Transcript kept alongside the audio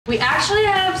We actually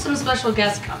have some special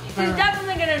guests coming. She's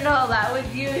definitely gonna know that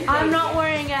with you. I'm not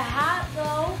wearing a hat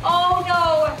though. Oh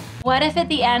no. What if at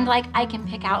the end, like, I can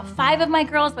pick out 5 of my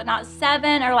girls, but not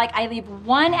 7, or like I leave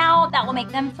 1 out? That will make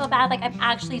them feel bad. Like, I'm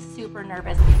actually super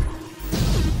nervous.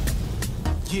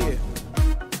 Yeah.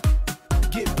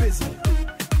 Get busy.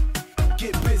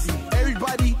 Get busy.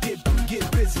 Everybody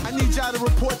get busy. I need y'all to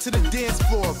report to the dance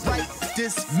floor right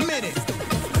this minute.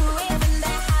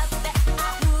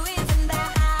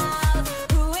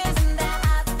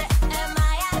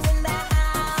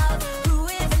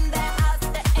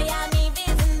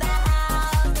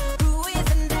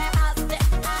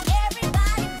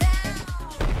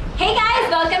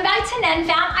 Welcome back to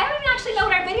NenFam. I don't even actually know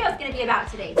what our video is going to be about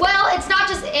today. Well, it's not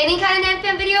just any kind of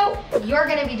NenFam video. You're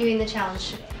going to be doing the challenge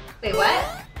today. Wait,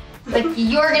 what? Like,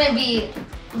 you're going to be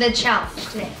the challenge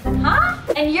today. Huh?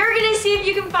 And you're going to see if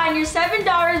you can find your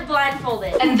 $7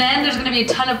 blindfolded. And then there's gonna be a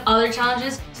ton of other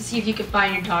challenges to see if you can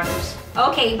find your daughters.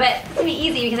 Okay, but it's going to be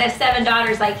easy because I have 7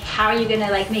 daughters. Like, how are you going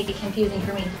to, like, make it confusing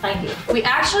for me to find you? We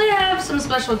actually have some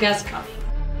special guests coming.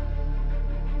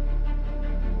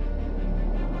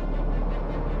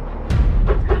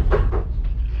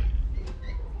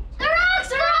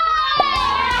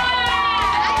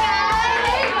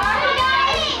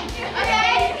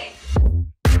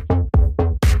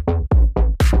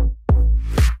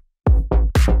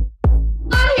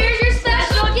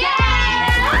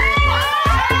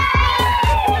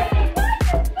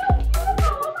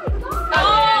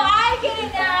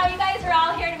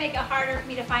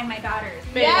 Find my daughters.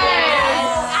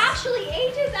 Yes. Actually,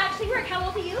 ages actually work. How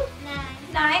old are you?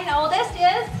 9. The oldest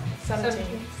is? 17.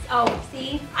 Oh,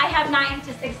 see? I have 9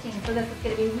 to 16, so this is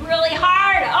gonna be really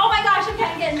hard. Oh my gosh, I'm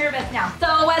kind of getting nervous now.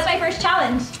 So what's my first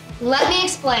challenge? Let me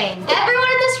explain.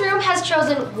 Everyone in this room has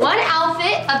chosen one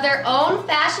outfit of their own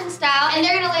fashion style, and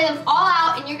they're gonna lay them all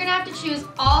out, and you're gonna have to choose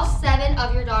all 7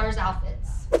 of your daughter's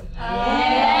outfits.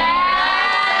 Yeah.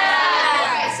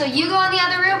 All right, so you go in the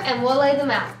other room, and we'll lay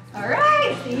them out. All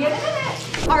right, see you in a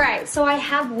minute. All right, so I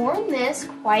have worn this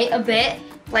quite a bit,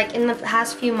 like in the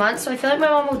past few months, so I feel like my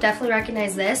mom will definitely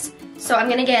recognize this. So I'm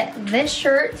gonna get this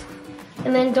shirt,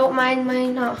 and then don't mind my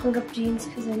not hung up jeans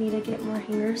because I need to get more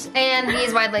hangers, and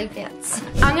these wide leg pants.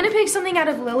 I'm gonna pick something out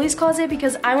of Lily's closet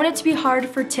because I want it to be hard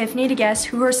for Tiffany to guess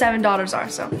who her 7 daughters are,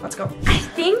 so let's go. I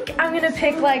think I'm gonna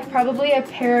pick like probably a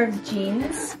pair of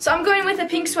jeans. So I'm going with a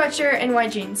pink sweatshirt and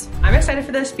white jeans. I'm excited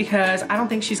for this because I don't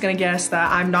think she's gonna guess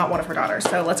that I'm not one of her daughters,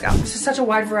 so let's go. This is such a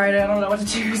wide variety, I don't know what to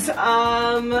choose.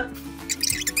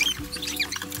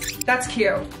 That's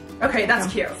cute. Okay,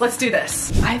 that's cute. Let's do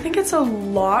this. I think it's a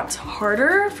lot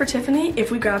harder for Tiffany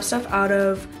if we grab stuff out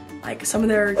of like some of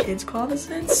their kids'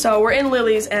 closets. So we're in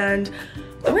Lily's and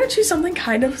I'm gonna choose something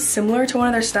kind of similar to one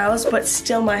of their styles, but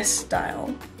still my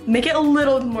style. Make it a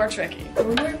little more tricky.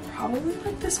 We're wearing probably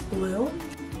like this blue.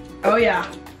 Oh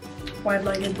yeah,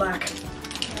 wide-legged black.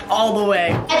 All the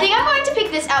way. I think I'm going to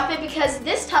pick this outfit because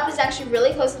this top is actually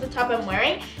really close to the top I'm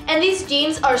wearing, and these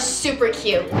jeans are super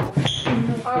cute.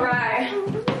 All right.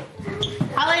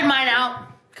 I laid mine out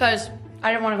because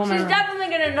I didn't want to go in my room. She's definitely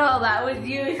gonna know that with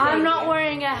you. I'm not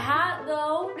wearing a hat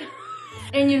though.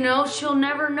 And you know, she'll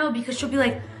never know because she'll be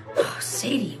like, oh,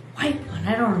 Sadie, white one.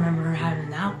 I don't remember her having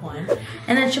that one.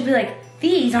 And then she'll be like,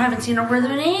 these, I haven't seen her wear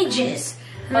them in ages.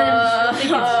 And then she'll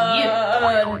think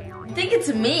it's you. Think it's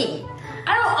me.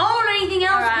 I don't own anything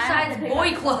else besides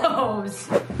boy clothes.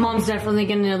 Mom's definitely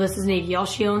gonna know this is Navy. All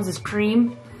she owns is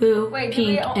cream, blue,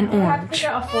 pink, and orange. Have to pick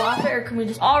out a full outfit, or can we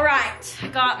just? All right, I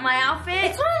got my outfit.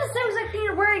 It's one of the same exact thing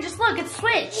you're wearing. Just look, it's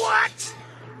switched. What?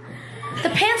 The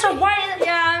pants are white.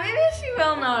 Yeah, maybe she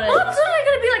will notice. Mom's literally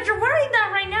gonna be like, you're wearing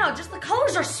that right now. Just the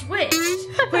colors are switched.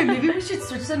 Wait, maybe we should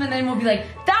switch them, and then we'll be like,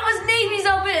 that was Navy's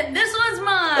outfit. And this one's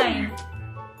mine.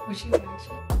 Was she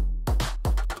actually?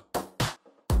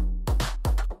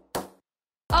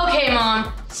 Okay,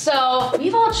 Mom, so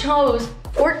we've all chose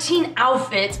 14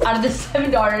 outfits out of the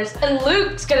 7 daughters, and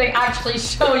Luke's gonna actually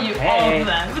show you all of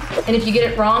them. And if you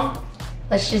get it wrong,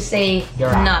 let's just say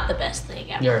you're not the best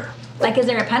thing ever. Like, is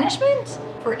there a punishment?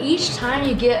 For each time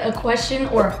you get a question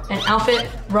or an outfit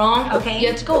wrong, you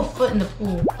have to go a foot in the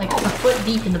pool, like a foot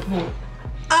deep in the pool.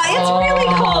 It's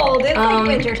really cold. It's like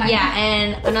winter time. Yeah,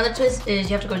 and another twist is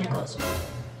you have to go in your clothes.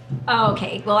 Oh,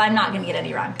 okay, well, I'm not gonna get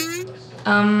any wrong.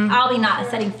 I'll be not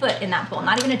setting foot in that pool.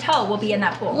 Not even a toe will be in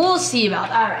that pool. We'll see about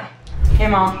that. All right. Hey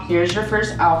Mom, here's your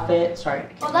first outfit. Sorry.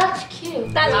 Well, that's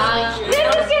cute. That's this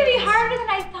is gonna be harder than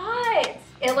I thought.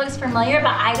 It looks familiar,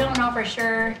 but I don't know for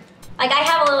sure. Like, I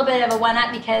have a little bit of a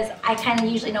one-up because I kind of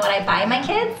usually know what I buy my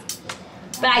kids.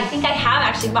 But I think I have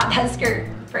actually bought that skirt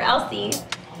for Elsie.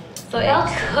 So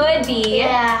it could be.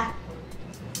 Yeah.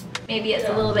 maybe it's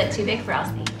a little bit too big for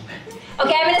Elsie.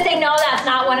 Okay, I'm gonna say no, that's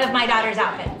not one of my daughter's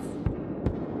outfits.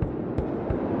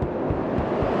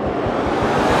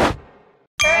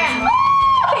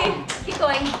 Okay, keep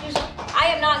going. I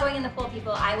am not going in the pool,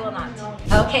 people. I will not.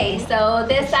 Okay, so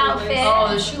this outfit. Oh,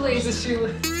 the shoelace. The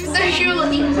shoelace. The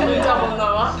shoelace. Double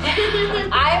no.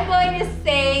 I'm going to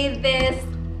say this.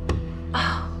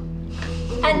 Oh.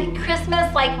 And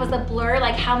Christmas like was a blur,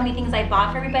 like how many things I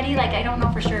bought for everybody. Like I don't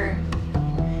know for sure.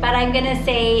 But I'm gonna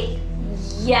say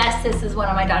yes, this is one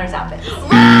of my daughter's outfits. I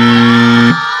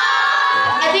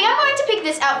think I'm going to pick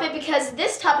this outfit because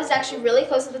this top is actually really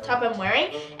close to the top I'm wearing,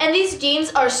 and these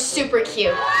jeans are super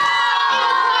cute.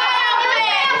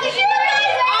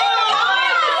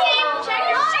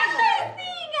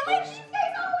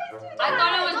 I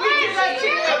thought it was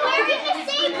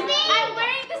I'm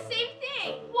wearing the same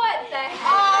thing. What the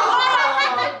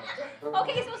heck?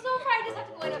 Okay, so far I just have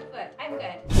to go in a foot. I'm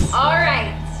good. All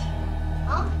right.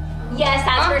 Yes,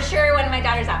 that's for sure one of my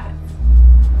daughter's outfits.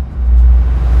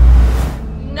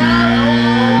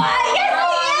 No. What?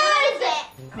 Yes,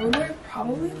 I would wear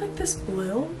probably like this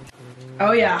blue.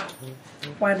 Oh yeah,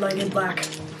 wide-legged black.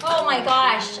 oh my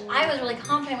gosh, I was really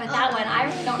confident with that one. I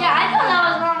really don't know. Yeah, I thought that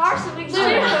was one of our siblings too.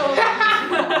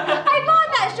 I bought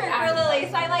that shirt for Lily,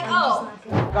 so I'm like, oh.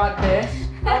 Got this.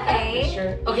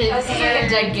 Okay. Okay, this is like a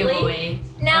dead giveaway.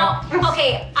 Now,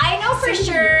 okay, I know for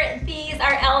sure these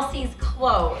are Elsie's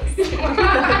clothes.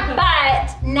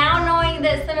 But now knowing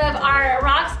that some of our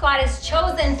Rock Squad is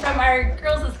chosen from our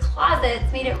girls'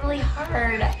 closets made it really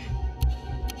hard.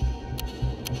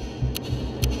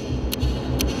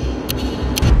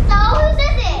 So whose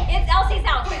is it? It's Elsie's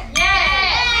outfit. Yay!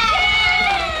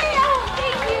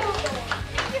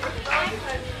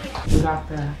 We got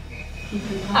the.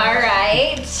 All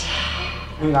right.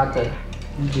 We got the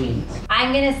jeans.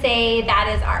 I'm gonna say that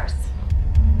is ours.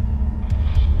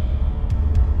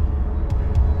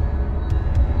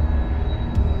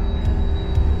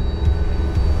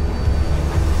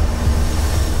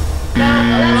 No,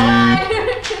 that's mine.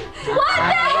 What the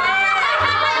heck?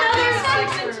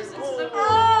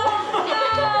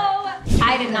 Oh, no.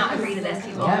 I did not agree to this,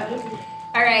 people. Yep.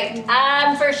 All right,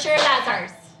 for sure that's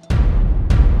ours.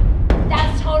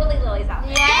 That's totally Lily's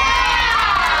outfit. Yeah!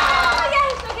 Oh,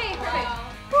 yes, okay, perfect.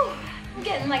 Whew, I'm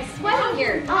getting like sweaty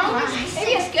here.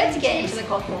 Maybe it's good to get into the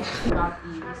cold pool. Got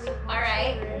these. All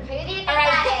right. Who do you think All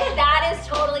right, that that is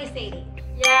totally Sadie.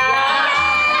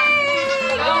 Yeah.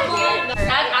 Yay!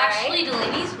 That's actually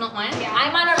Delaney's, not mine. Yeah,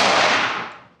 I'm on a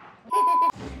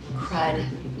Crud.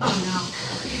 Oh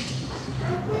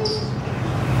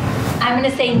I'm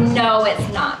gonna say no, it's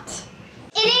not. is?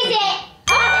 It is it!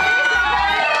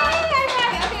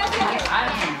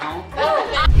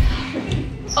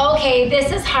 Okay,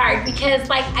 this is hard because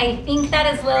like I think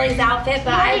that is Lily's outfit,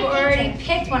 but I've already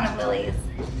picked one of Lily's.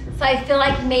 So I feel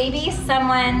like maybe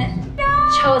someone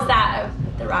chose that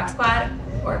of the Rock Squad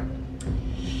or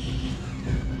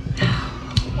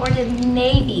did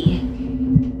Navy.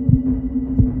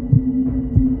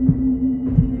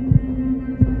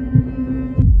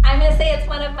 I'm gonna say it's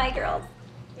one of my girls.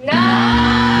 No!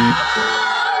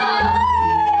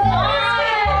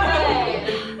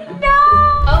 No!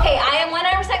 Okay, I am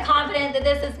 100% confident that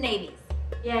this is Navy's.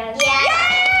 Yes.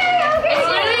 Yeah! It's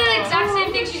literally the exact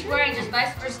same thing she's wearing, just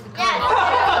vice versa. The color.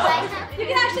 You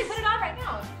can actually put it on right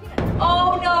now.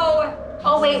 Oh no!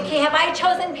 Oh wait, okay, have I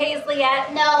chosen Paisley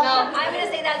yet? No. I'm gonna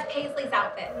say that's Paisley's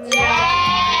outfit.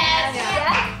 Yes!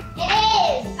 Yes?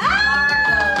 It is! Oh!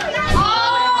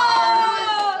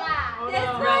 This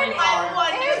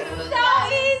one is so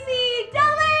easy!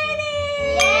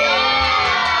 Delaney!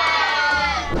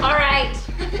 Yeah! All right.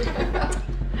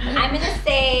 I'm gonna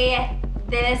say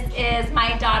this is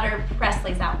my daughter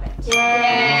Presley's outfit.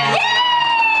 Yeah! Yay!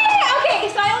 Okay,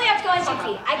 so I only have to go on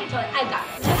GT. I can totally, I got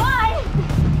this. Come on!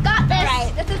 Got this!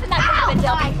 Alright, this isn't that big of a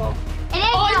deal, people. It is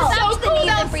Touch the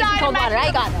knees and freezing cold water. I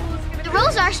got this. The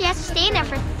rules are she has to stay in there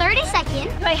for 30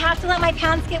 seconds. Do I have to let my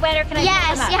pants get wet or can I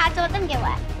Yes, zip them you up? have to let them get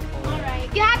wet.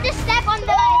 Alright. You have to step on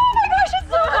the... Oh my gosh, it's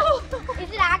so cold! Is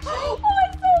it actually? Oh,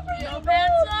 it's so freaking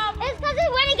cold! It's because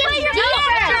when it gets deeper.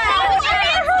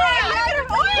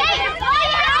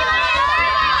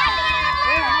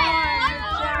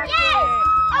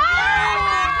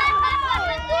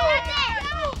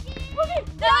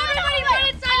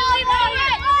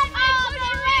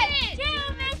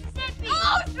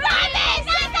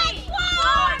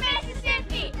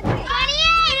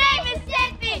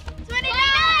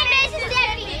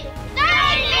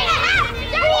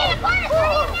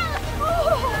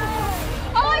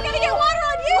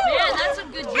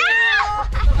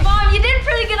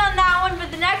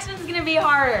 Be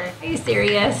harder. Are you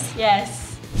serious?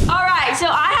 Yes. All so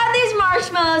I have these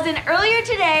marshmallows, and earlier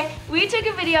today, we took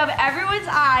a video of everyone's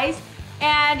eyes,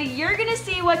 and you're gonna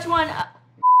see which one,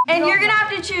 and you're gonna have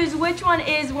to choose which one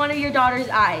is one of your daughter's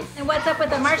eyes. And what's up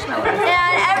with the marshmallows?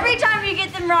 And every time you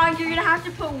get them wrong, you're gonna have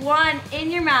to put one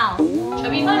in your mouth.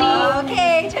 Chubby bunny.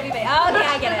 Okay, chubby bunny. Okay,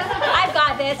 I get it. I've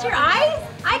got this. Your eyes?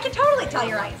 I can totally tell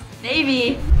your eyes.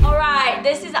 Maybe. All right,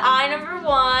 this is eye number 1.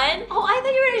 Oh, I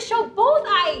thought you were gonna show both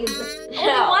eyes. No.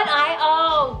 Only one eye?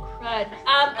 Oh, crud.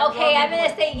 Okay, I'm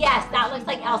gonna say yes. That looks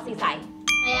like Elsie's eye.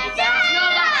 Yeah.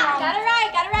 Got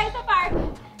it right so far.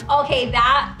 Okay,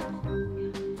 that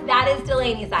is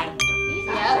Delaney's eye.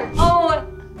 Yep. Oh,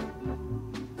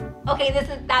 okay,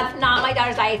 that's not my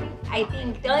daughter's eye. I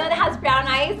think the only one that has brown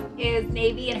eyes is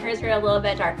Navy, and hers are a little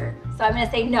bit darker. So I'm gonna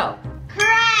say no.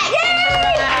 Correct.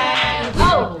 Yay!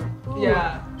 Oh.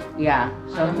 Yeah. Yeah.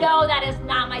 So No, that is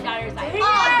not my daughter's eye. You're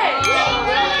so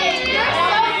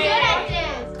good at this.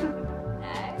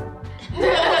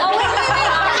 Oh,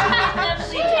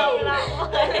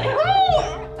 wait.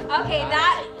 Okay,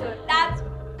 that's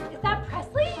is that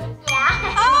Presley?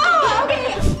 Yeah. Oh, okay.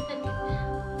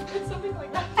 It's something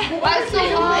like that. Why so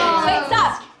long? Wait,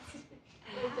 stop.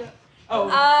 Oh.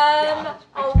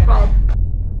 Oh, crud.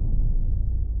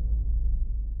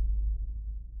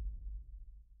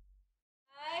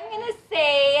 I'm gonna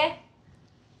say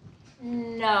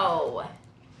no.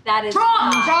 That is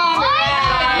wrong.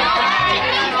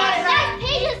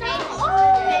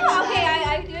 Oh, okay,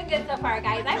 I'm doing good so far,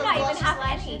 guys. I'm not even half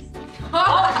any.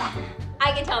 Oh,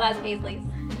 I can tell that's Paisley's.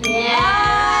 Yeah.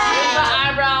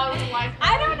 Eyebrows.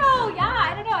 I don't know. Yeah,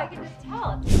 I don't know. I can just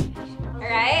tell. All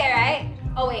right.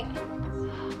 Oh, wait.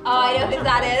 Oh, I know who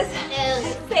that is.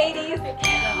 Sadie's.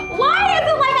 Why is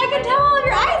it like I can tell all of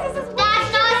your eyes? This is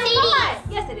That's not Sadie's.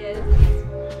 Yes, it is.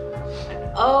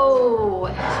 Oh,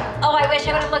 I wish I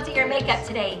would have looked at your makeup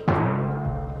today.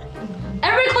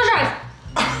 Everybody close your eyes.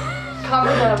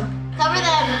 Cover them. Cover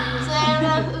them so I don't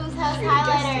know whose has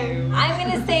highlighter. I'm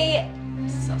gonna say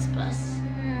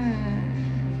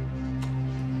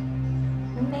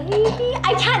maybe.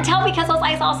 I can't tell because those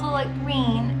eyes also look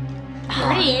green.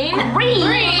 Green?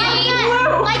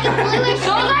 Like a bluish.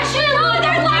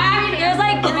 There's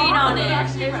like green on it.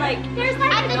 There's like There's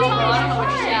like at the top.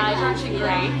 Yeah, it's actually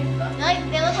great.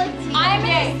 They look like tea. I'm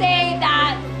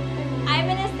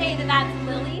gonna say that that's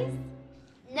Lily's.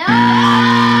 No.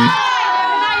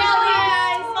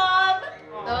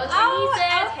 Those Oh,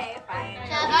 okay, fine.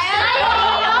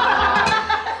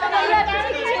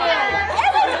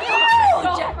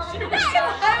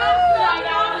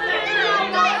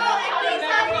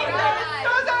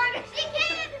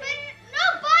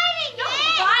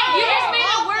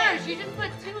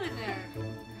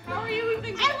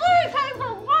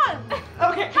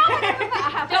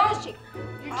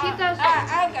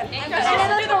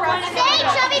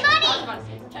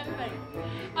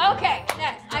 Okay,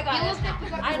 next. I got it.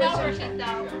 I know her teeth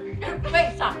though. Wait,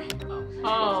 stop.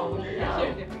 Oh, no.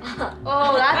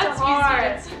 Oh, that's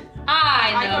hard. I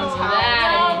know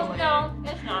that. No,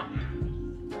 it's not.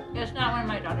 It's not one of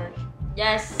my daughters.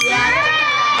 Yes. Yeah.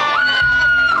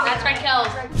 That's right,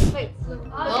 Kels. Wait. The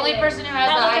only person who has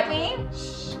Now the look eye. at me.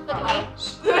 Look at me.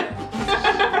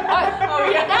 Oh,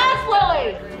 yeah. That's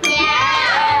Lily.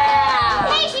 Yeah.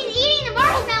 Hey, she's eating the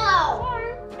marshmallow.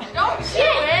 Don't do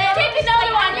it. Take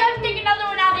another one. You have to take another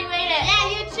one after you ate it. Yeah,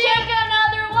 you too. Take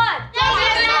another one.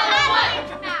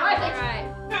 Alright.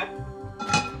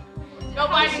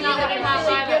 Nobody's not looking at my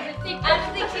I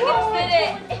don't think she can fit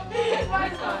it.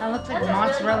 that looks like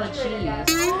mozzarella cheese.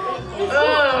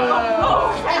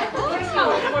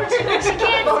 She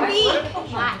can't speak.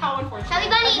 Chubby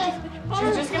bunny.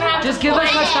 She's just gonna have Just to give us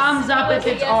play a it. thumbs up if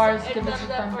it's ours. Give us a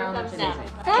thumb down if it isn't.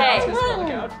 Okay.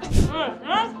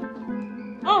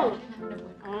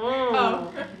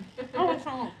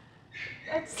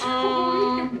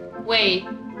 Wait.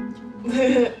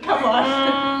 Come on.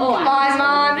 Come on,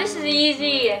 Mom. This is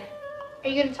easy. Are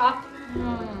you gonna talk?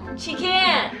 She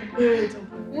can't.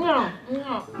 What?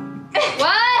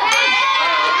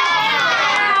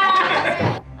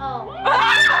 Oh.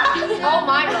 Oh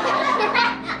my God.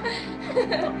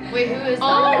 Wait, who is that?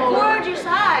 Oh, gorgeous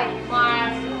eye.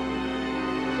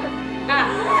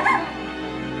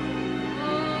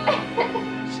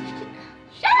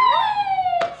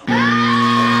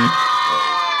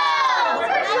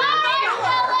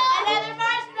 Another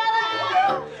marshmallow.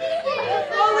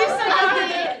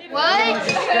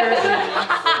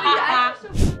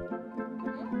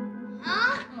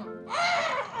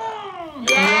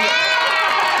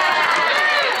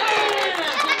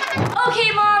 Okay,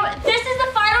 Mom, this is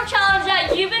the final challenge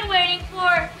that you've been waiting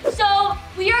for. So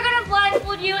we are gonna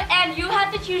blindfold you, and you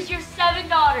have to choose your 7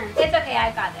 daughters. It's okay,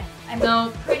 I got this. I'm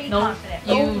No. pretty confident.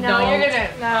 You don't. You're gonna.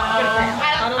 No.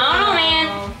 I don't know, man.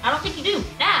 I don't think you do.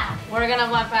 Nah. We're gonna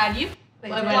blindfold you.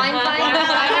 Blindfold?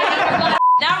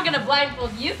 Now we're gonna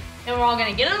blindfold you, and we're all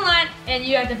gonna get in line, and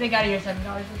you have to pick out of your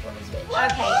 $7 before this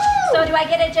bitch. Okay, so do I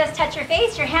get to just touch your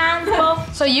face, your hands,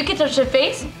 both? So you can touch their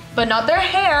face, but not their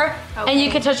hair, and you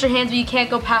can touch their hands, but you can't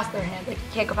go past their hands. Like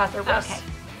you can't go past their wrists. Okay.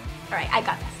 All right, I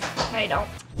got this. I don't.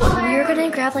 We're gonna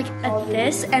grab like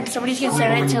this, and somebody's gonna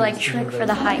stand on it to like trick for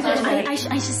the height. I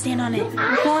should stand on it.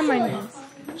 Go on my knees.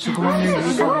 Go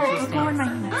on my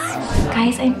knees.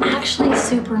 Guys, I'm actually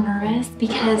super nervous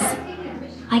because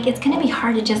like it's gonna be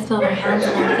hard to just feel their hands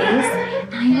in their face.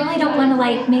 And I really don't wanna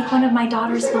like make one of my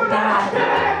daughters feel bad.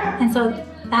 And so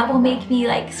that will make me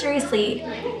like, seriously,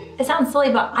 it sounds silly,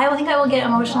 but I think I will get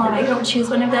emotional if I don't choose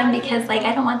one of them because like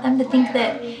I don't want them to think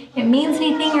that it means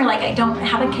anything or like I don't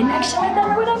have a connection with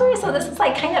them or whatever. So this is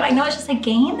like kind of, I know it's just a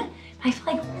game, but I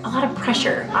feel like a lot of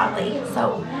pressure, oddly.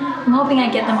 So I'm hoping I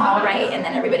get them all right and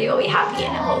then everybody will be happy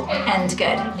and it will end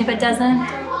good. If it doesn't,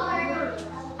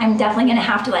 I'm definitely gonna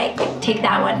have to like take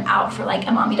that one out for like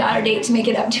a mommy-daughter date to make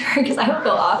it up to her because I would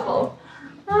feel awful.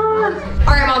 All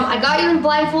right, Mom, I got you in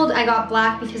blindfold. I got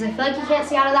black because I feel like you can't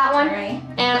see out of that one. Right.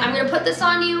 And I'm gonna put this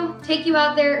on you, take you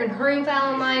out there and hurry and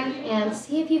foul in line and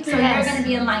see if you can guess. So you're gonna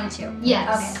be in line too?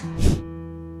 Yes.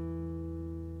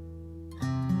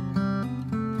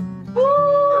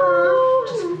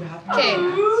 Okay. Okay,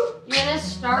 you're gonna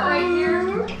start right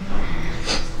here.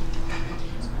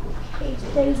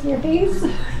 Face your face.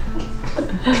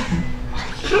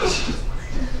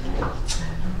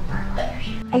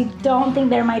 I don't think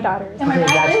they're my daughters. Am I right?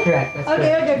 That's correct. That's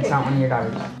correct. Okay. It's not one of your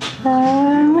daughters.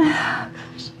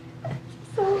 Gosh,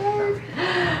 so hard.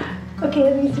 Okay,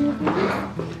 let me see your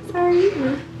face. Sorry.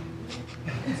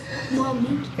 Mom,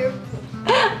 be careful.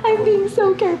 I'm being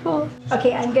so careful.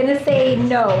 Okay, I'm gonna say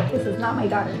no. This is not my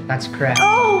daughter. That's correct.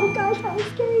 Oh gosh, that was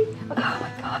scary. Oh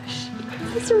my gosh.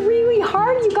 This is really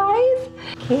hard, you guys.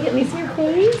 Okay, at least your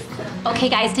face. Okay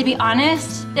guys, to be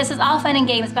honest, this is all fun and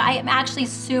games, but I am actually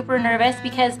super nervous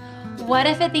because what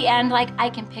if at the end, like I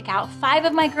can pick out 5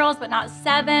 of my girls, but not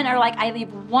 7, or like I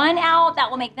leave 1 out, that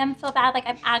will make them feel bad. Like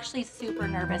I'm actually super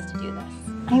nervous to do this.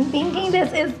 I'm thinking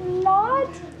this is not.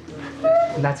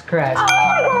 That's correct. Oh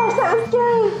my gosh, that was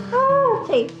scary. Oh,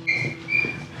 okay.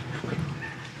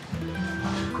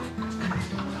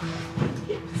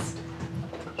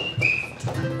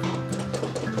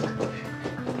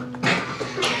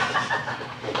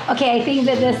 Okay, I think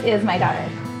that this is my daughter.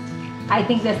 I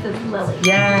think this is Lily.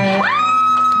 Yeah. Ah!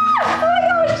 Oh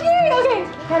my gosh, yay, okay.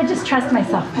 I gotta just trust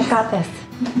myself. I got this.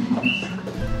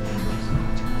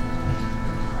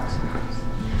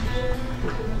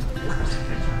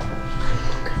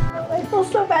 I feel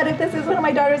so bad if this is one of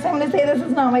my daughters. I'm gonna say this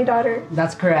is not my daughter.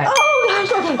 That's correct. Oh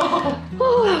gosh, okay.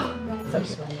 Oh. So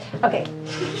cute. Okay.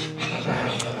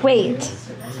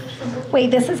 Wait,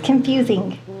 this is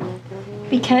confusing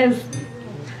because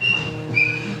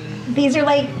they're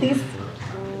like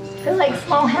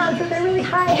small hands, but they're really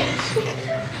high.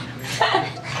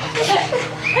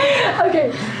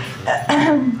 Okay.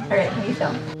 All right, let me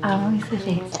film. Let me see the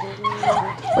face.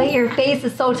 Wait, your face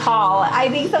is so tall. I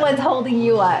think someone's holding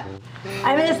you up.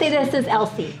 I'm gonna say this is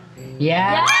Elsie.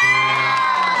 Yeah.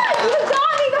 You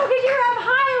got me though, because you're up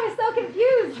high. I was so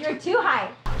confused. You're too high.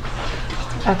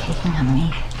 Okay, hang on, me.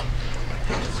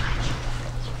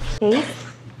 Face?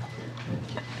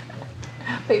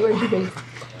 Wait, where's your face?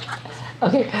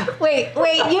 Okay, wait,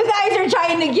 you guys are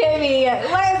trying to get me.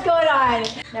 What is going on?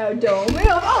 No, don't move.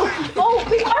 Oh,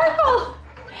 be careful.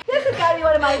 This has got to be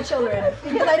one of my children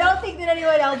because I don't think that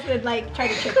anyone else would like try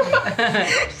to trick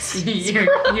me.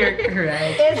 You're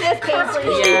correct. Is this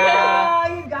Paisley? Yeah.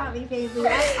 Oh, you got me, Paisley.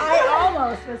 I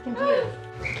almost was confused.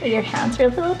 Okay, your hands are a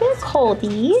little bit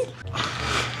coldy.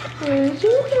 Where's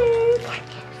your face?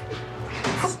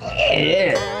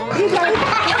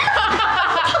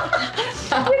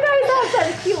 You guys have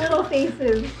such cute little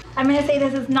faces. I'm gonna say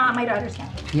this is not my daughter's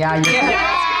hand. Yeah, you're correct.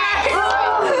 Yes!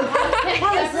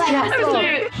 That was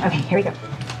stressful. Okay, here we go.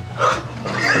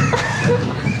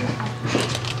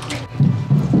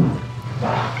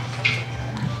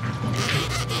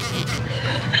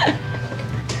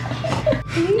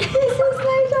 This is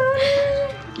my daughter.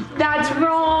 That's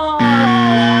wrong.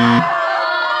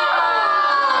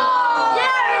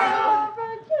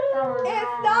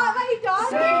 It's not my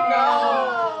daughter.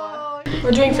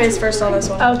 We're doing face first on this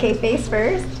one. Okay, face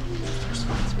first.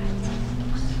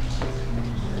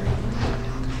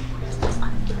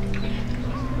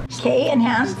 Okay, and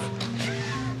hands.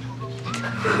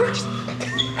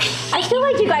 I feel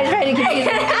like you guys are trying to confuse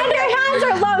me. And your hands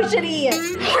are lotiony.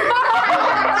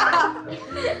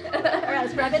 Or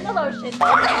else rub in the lotion.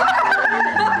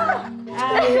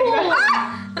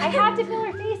 I have to feel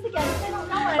her face again because I don't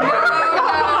know it.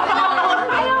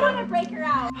 I don't want to break her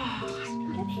out.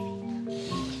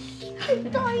 I'm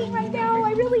dying right now.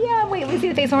 I really am. Wait, let me see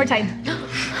the face one more time.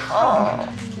 Oh.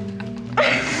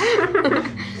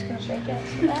 Just gonna shake it.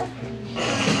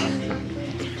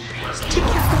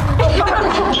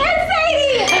 It's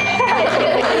Sadie!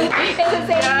 Is it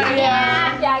Sadie?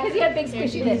 Yeah, because you have big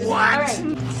squishy lips. All right.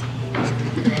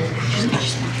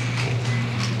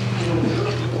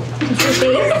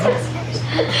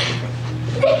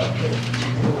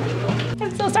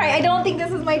 I'm so sorry. I don't think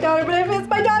this is my daughter, but if it's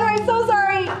my daughter, I'm so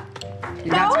sorry.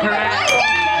 That's correct.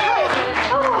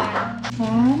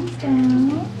 Arms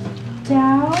down.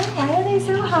 Down. Why are they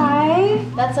so high?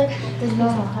 That's like the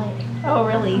normal height. Oh,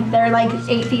 really? They're like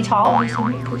 8 feet tall?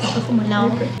 No.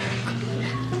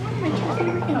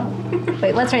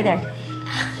 Wait, what's right there?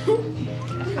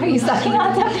 Are you sucking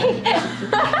on something?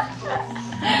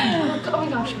 Oh my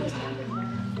gosh.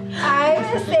 I'm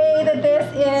gonna say that this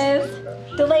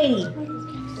is the lady.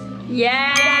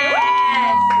 Yes!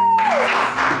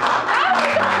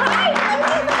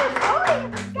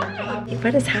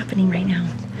 What is happening right now?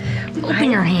 Open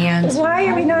your hands. Why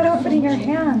are we not opening our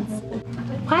hands?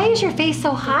 Why is your face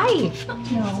so high?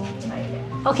 No.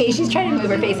 Okay, she's trying to move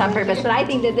her face on purpose, but I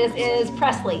think that this is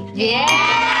Presley. Yeah!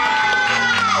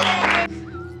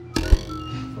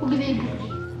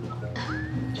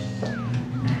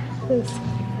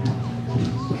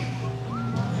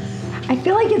 I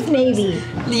feel like it's navy.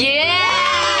 Yeah!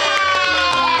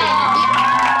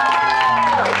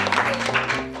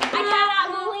 I cannot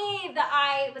believe that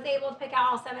I was able to pick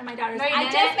out all 7 of my daughters. No, you I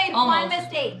didn't? just made one Almost.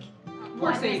 mistake.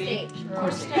 Poor Sadie. It's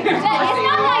not that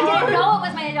I didn't know it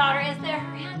was my daughter, it's that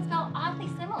her hands felt oddly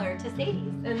similar to Sadie's.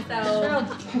 And so.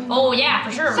 Oh, yeah,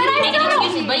 for sure. But I Make still an don't,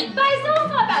 excuse, buddy. but I still don't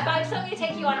feel bad, but I'm still gonna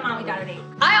take you on a mommy daughter date.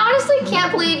 I honestly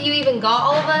can't believe you even got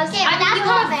all of us. Yeah, I think that's you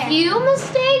had not a few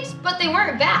mistakes, but they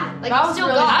weren't bad. Like That you was still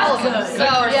really got all of good. them. Good So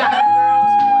for yeah.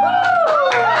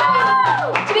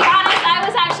 To be honest, I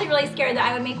was actually really scared that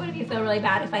I would make one of you feel really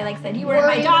bad if I like said you weren't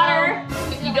my daughter.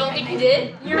 You don't think you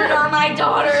did? You're not my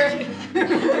daughter. All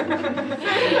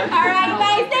right,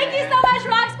 guys, thank you so much for